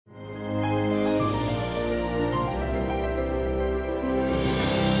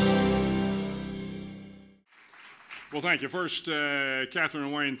Well, thank you. First, Catherine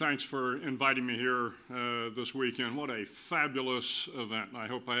and Wayne, thanks for inviting me here this weekend. What a fabulous event. I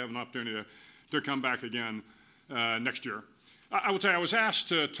hope I have an opportunity to come back again next year. I will tell you, I was asked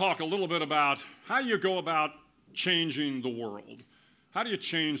to talk a little bit about how you go about changing the world. How do you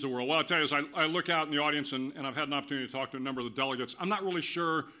change the world? Well, I'll tell you, as I look out in the audience, and I've had an opportunity to talk to a number of the delegates, I'm not really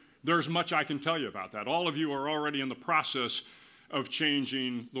sure there's much I can tell you about that. All of you are already in the process of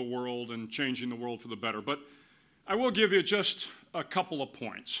changing the world and changing the world for the better. But I will give you just a couple of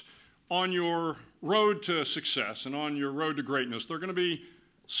points. On your road to success and on your road to greatness, there are going to be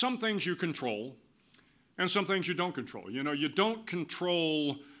some things you control and some things you don't control. You know, you don't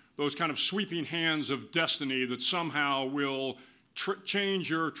control those kind of sweeping hands of destiny that somehow will change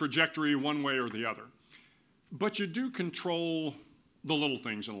your trajectory one way or the other. But you do control the little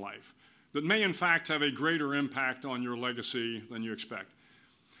things in life that may in fact have a greater impact on your legacy than you expect.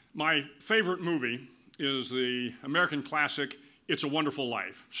 My favorite movie is the American classic, It's a Wonderful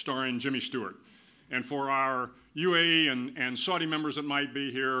Life, starring Jimmy Stewart. And for our UAE and Saudi members that might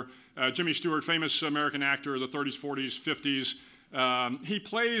be here, Jimmy Stewart, famous American actor of the 30s, 40s, 50s, he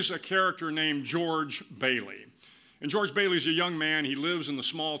plays a character named George Bailey. And George Bailey's a young man. He lives in the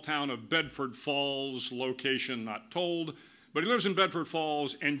small town of Bedford Falls, location not told, but he lives in Bedford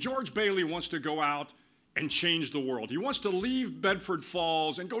Falls, and George Bailey wants to go out and change the world. He wants to leave Bedford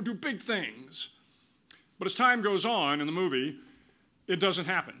Falls and go do big things. But as time goes on in the movie, it doesn't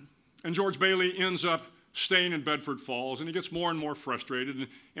happen. And George Bailey ends up staying in Bedford Falls, and he gets more and more frustrated,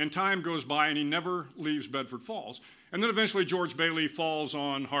 and time goes by, and he never leaves Bedford Falls. And then eventually George Bailey falls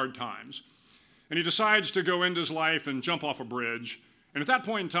on hard times. And he decides to go end his life and jump off a bridge. And at that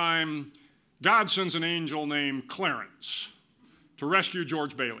point in time, God sends an angel named Clarence to rescue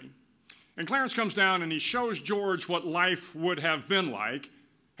George Bailey. And Clarence comes down and he shows George what life would have been like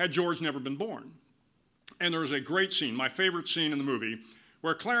had George never been born. And there's a great scene, my favorite scene in the movie,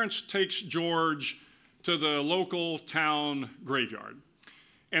 where Clarence takes George to the local town graveyard.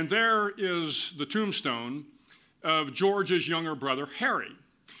 And there is the tombstone of George's younger brother, Harry.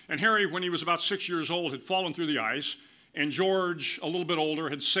 And Harry, when he was about 6 years old, had fallen through the ice, and George, a little bit older,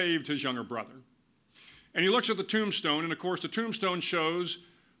 had saved his younger brother. And he looks at the tombstone, and of course the tombstone shows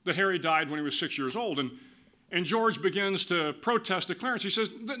that Harry died when he was 6 years old. And George begins to protest to Clarence. He says,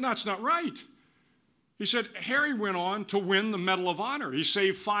 that's not right. He said, Harry went on to win the Medal of Honor. He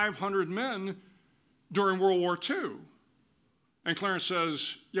saved 500 men during World War II. And Clarence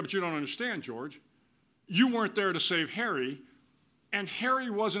says, yeah, but you don't understand, George. You weren't there to save Harry, and Harry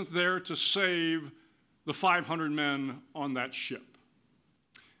wasn't there to save the 500 men on that ship.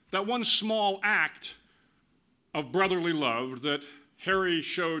 That one small act of brotherly love that Harry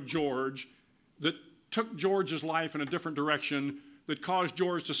showed George, that took George's life in a different direction, that caused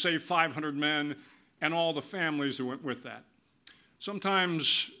George to save 500 men and all the families that went with that.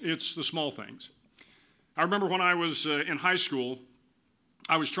 Sometimes it's the small things. I remember when I was in high school,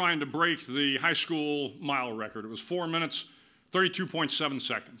 I was trying to break the high school mile record. It was 4 minutes, 32.7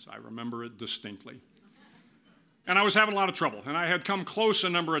 seconds. I remember it distinctly. And I was having a lot of trouble. And I had come close a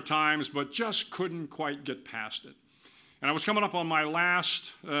number of times, but just couldn't quite get past it. And I was coming up on my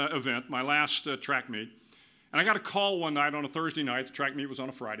last event, my last track meet. And I got a call one night on a Thursday night. The track meet was on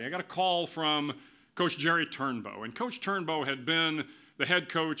a Friday. I got a call from Coach Jerry Turnbow. And Coach Turnbow had been the head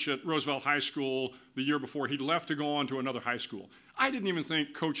coach at Roosevelt High School the year before. He'd left to go on to another high school. I didn't even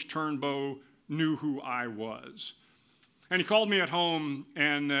think Coach Turnbow knew who I was. And he called me at home,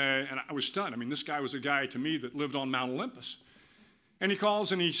 and I was stunned. I mean, this guy was a guy to me that lived on Mount Olympus. And he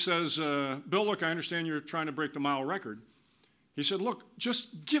calls and he says, Bill, look, I understand you're trying to break the mile record. He said, look,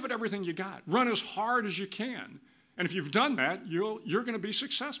 just give it everything you got. Run as hard as you can. And if you've done that, you're going to be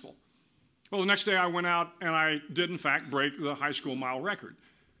successful. Well, the next day I went out and I did, in fact, break the high school mile record.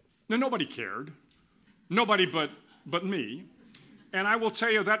 Now, nobody cared. Nobody but me. And I will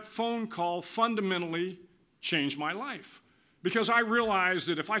tell you, that phone call fundamentally changed my life. Because I realized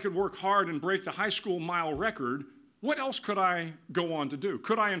that if I could work hard and break the high school mile record, what else could I go on to do?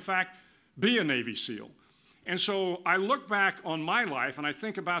 Could I, in fact, be a Navy SEAL? And so I look back on my life and I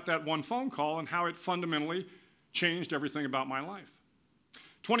think about that one phone call and how it fundamentally changed everything about my life.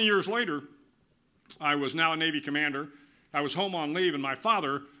 20 years later, I was now a Navy commander. I was home on leave, and my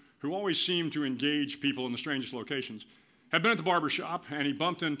father, who always seemed to engage people in the strangest locations, had been at the barber shop, and he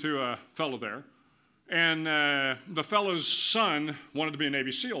bumped into a fellow there. And the fellow's son wanted to be a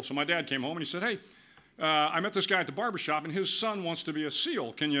Navy SEAL. So my dad came home and he said, hey, I met this guy at the barber shop, and his son wants to be a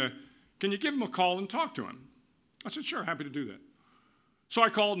SEAL. Can you give him a call and talk to him? I said, sure, happy to do that. So I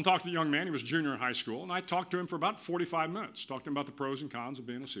called and talked to the young man. He was a junior in high school, and I talked to him for about 45 minutes, talked to him about the pros and cons of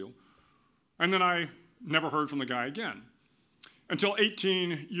being a SEAL. And then I never heard from the guy again. Until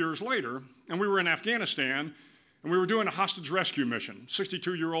 18 years later, and we were in Afghanistan, and we were doing a hostage rescue mission.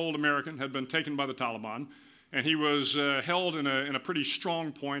 62-year-old American had been taken by the Taliban, and he was held in a pretty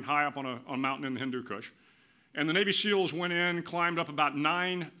strong point high up on a mountain in the Hindu Kush. And the Navy SEALs went in, climbed up about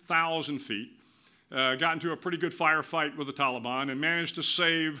 9,000 feet, got into a pretty good firefight with the Taliban, and managed to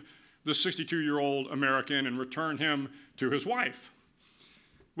save the 62-year-old American and return him to his wife.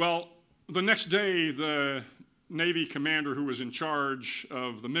 Well, the next day, the Navy commander who was in charge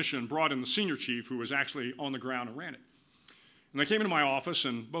of the mission brought in the senior chief who was actually on the ground and ran it. And they came into my office,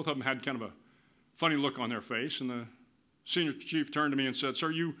 and both of them had kind of a funny look on their face. And the senior chief turned to me and said,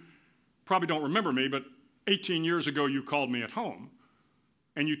 "Sir, you probably don't remember me, but 18 years ago you called me at home,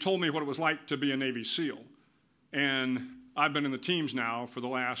 and you told me what it was like to be a Navy SEAL. And I've been in the teams now for the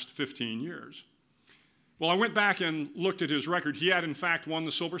last 15 years. Well, I went back and looked at his record. He had, in fact, won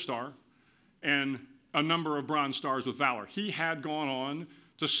the Silver Star and a number of Bronze Stars with Valor. He had gone on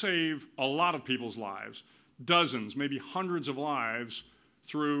to save a lot of people's lives, dozens, maybe hundreds of lives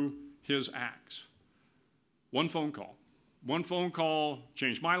through his acts. One phone call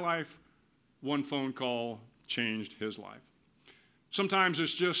changed my life. One phone call changed his life. Sometimes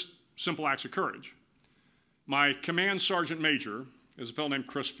it's just simple acts of courage. My command sergeant major is a fellow named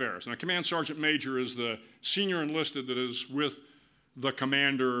Chris Ferris. And a command sergeant major is the senior enlisted that is with the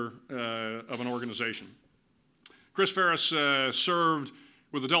commander of an organization. Chris Ferris served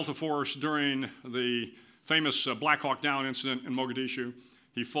with the Delta Force during the famous Black Hawk Down incident in Mogadishu.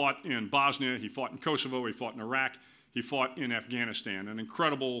 He fought in Bosnia, he fought in Kosovo, he fought in Iraq, he fought in Afghanistan, an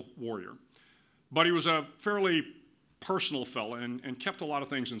incredible warrior. But he was a fairly personal fellow and kept a lot of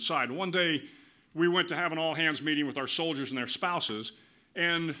things inside. One day, we went to have an all-hands meeting with our soldiers and their spouses,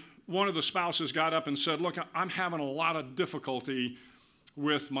 and one of the spouses got up and said, "Look, I'm having a lot of difficulty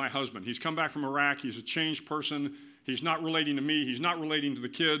with my husband. He's come back from Iraq. He's a changed person. He's not relating to me. He's not relating to the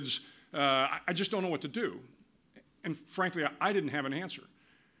kids. I just don't know what to do." And frankly, I didn't have an answer.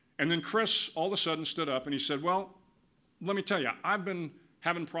 And then Chris all of a sudden stood up and he said, "Well, let me tell you, I've been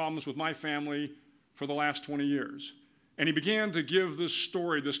having problems with my family for the last 20 years. And he began to give this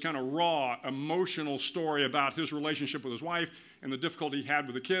story, this kind of raw, emotional story about his relationship with his wife and the difficulty he had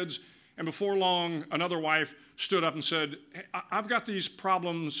with the kids. And before long, another wife stood up and said, "Hey, I've got these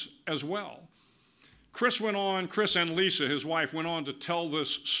problems as well." Chris and Lisa, his wife, went on to tell this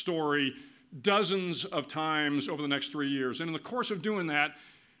story dozens of times over the next 3 years. And in the course of doing that,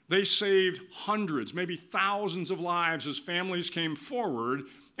 they saved hundreds, maybe thousands of lives as families came forward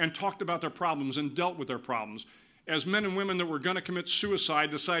and talked about their problems and dealt with their problems. As men and women that were going to commit suicide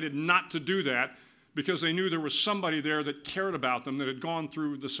decided not to do that because they knew there was somebody there that cared about them that had gone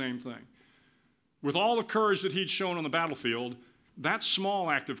through the same thing. With all the courage that he'd shown on the battlefield, that small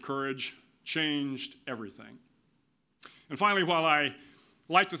act of courage changed everything. And finally, while I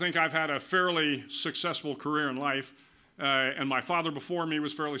like to think I've had a fairly successful career in life, and my father before me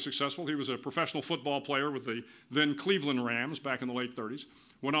was fairly successful. He was a professional football player with the then Cleveland Rams back in the late 30s,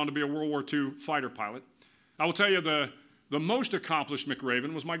 went on to be a World War II fighter pilot. I will tell you the most accomplished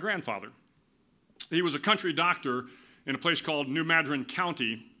McRaven was my grandfather. He was a country doctor in a place called New Madrid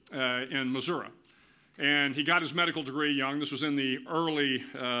County in Missouri. And he got his medical degree young. This was in the early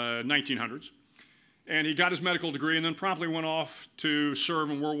 1900s. And he got his medical degree and then promptly went off to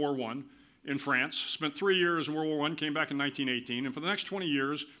serve in World War I in France. Spent 3 years in World War I, came back in 1918. And for the next 20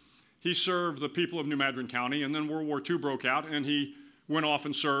 years, he served the people of New Madrid County. And then World War II broke out, and he went off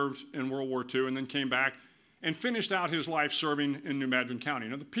and served in World War II and then came back and finished out his life serving in New Madrid County.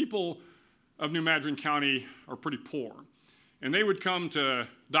 Now, the people of New Madrid County are pretty poor. And they would come to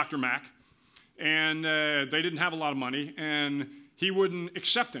Dr. Mack, and they didn't have a lot of money, and he wouldn't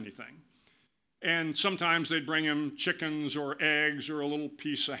accept anything. And sometimes they'd bring him chickens or eggs or a little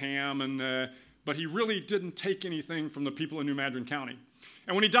piece of ham, but he really didn't take anything from the people of New Madrid County.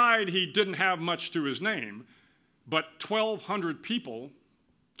 And when he died, he didn't have much to his name, but 1,200 people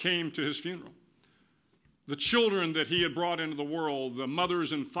came to his funeral. The children that he had brought into the world, the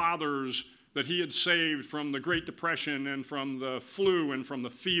mothers and fathers that he had saved from the Great Depression and from the flu and from the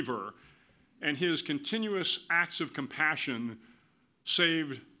fever, and his continuous acts of compassion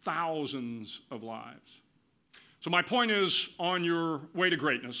saved thousands of lives. So my point is, on your way to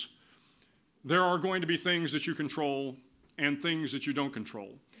greatness, there are going to be things that you control and things that you don't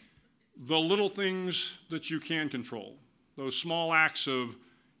control. The little things that you can control, those small acts of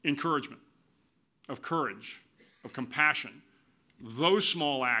encouragement, of courage, of compassion, those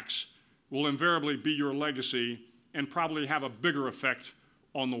small acts will invariably be your legacy and probably have a bigger effect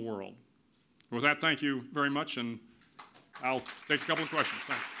on the world. With that, thank you very much, and I'll take a couple of questions.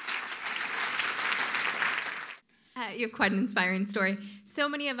 Thanks. You have quite an inspiring story. So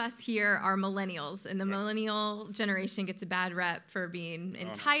many of us here are millennials, and the millennial generation gets a bad rep for being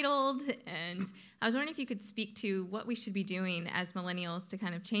entitled. And I was wondering if you could speak to what we should be doing as millennials to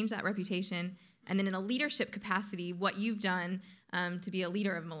kind of change that reputation, and then in a leadership capacity, what you've done to be a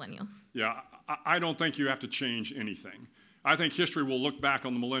leader of millennials. Yeah, I don't think you have to change anything. I think history will look back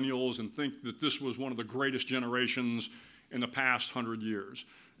on the millennials and think that this was one of the greatest generations in the past 100 years.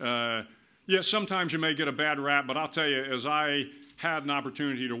 Yeah, sometimes you may get a bad rap, but I'll tell you, as I had an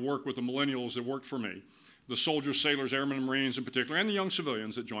opportunity to work with the millennials that worked for me, the soldiers, sailors, airmen, and Marines in particular, and the young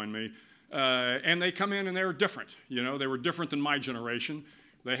civilians that joined me, and they come in and they're different. You know, they were different than my generation.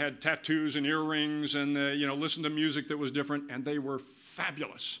 They had tattoos and earrings and, listened to music that was different, and they were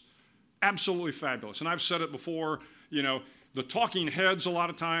fabulous, absolutely fabulous. And I've said it before, the talking heads a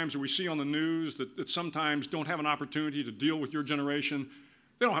lot of times that we see on the news that sometimes don't have an opportunity to deal with your generation,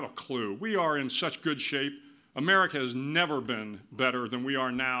 they don't have a clue. We are in such good shape. America has never been better than we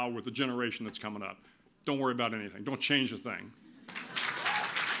are now with the generation that's coming up. Don't worry about anything. Don't change a thing.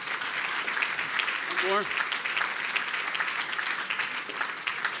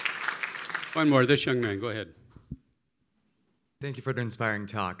 One more. This young man. Go ahead. Thank you for the inspiring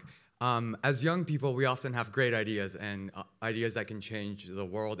talk. As young people, we often have great ideas and ideas that can change the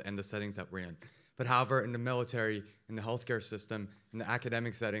world and the settings that we're in. But however, in the military, in the healthcare system, in the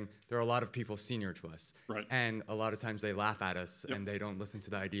academic setting, there are a lot of people senior to us. Right. And a lot of times they laugh at us and they don't listen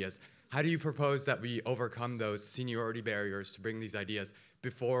to the ideas. How do you propose that we overcome those seniority barriers to bring these ideas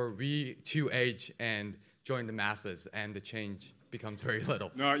before we too age and join the masses and the change becomes very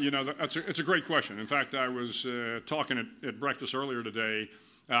little? No, it's a great question. In fact, I was talking at breakfast earlier today.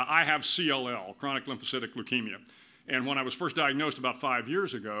 I have CLL, chronic lymphocytic leukemia. And when I was first diagnosed about 5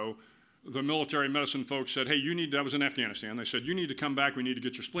 years ago, the military medicine folks said, hey, I was in Afghanistan. They said, you need to come back. We need to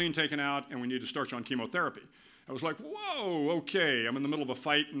get your spleen taken out, and we need to start you on chemotherapy. I was like, whoa, okay. I'm in the middle of a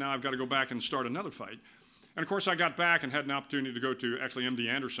fight, and now I've got to go back and start another fight. And, of course, I got back and had an opportunity to go to actually MD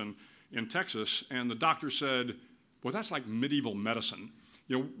Anderson in Texas, and the doctor said, well, that's like medieval medicine.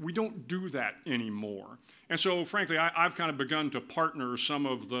 We don't do that anymore. And so, frankly, I've kind of begun to partner some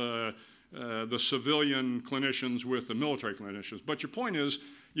of the civilian clinicians with the military clinicians. But your point is,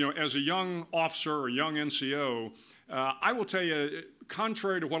 as a young officer or young NCO, I will tell you,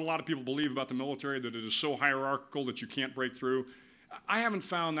 contrary to what a lot of people believe about the military, that it is so hierarchical that you can't break through, I haven't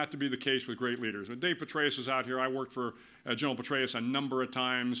found that to be the case with great leaders. When Dave Petraeus is out here, I worked for General Petraeus a number of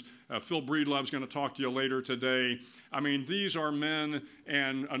times. Phil Breedlove's going to talk to you later today. I mean, these are men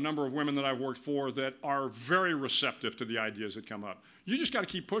and a number of women that I've worked for that are very receptive to the ideas that come up. You just got to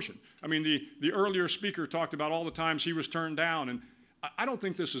keep pushing. I mean, the earlier speaker talked about all the times he was turned down, and I don't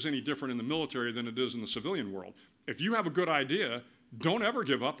think this is any different in the military than it is in the civilian world. If you have a good idea, don't ever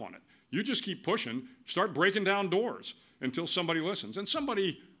give up on it. You just keep pushing, start breaking down doors until somebody listens. And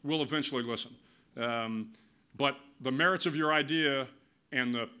somebody will eventually listen. But the merits of your idea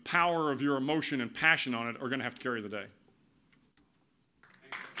and the power of your emotion and passion on it are going to have to carry the day.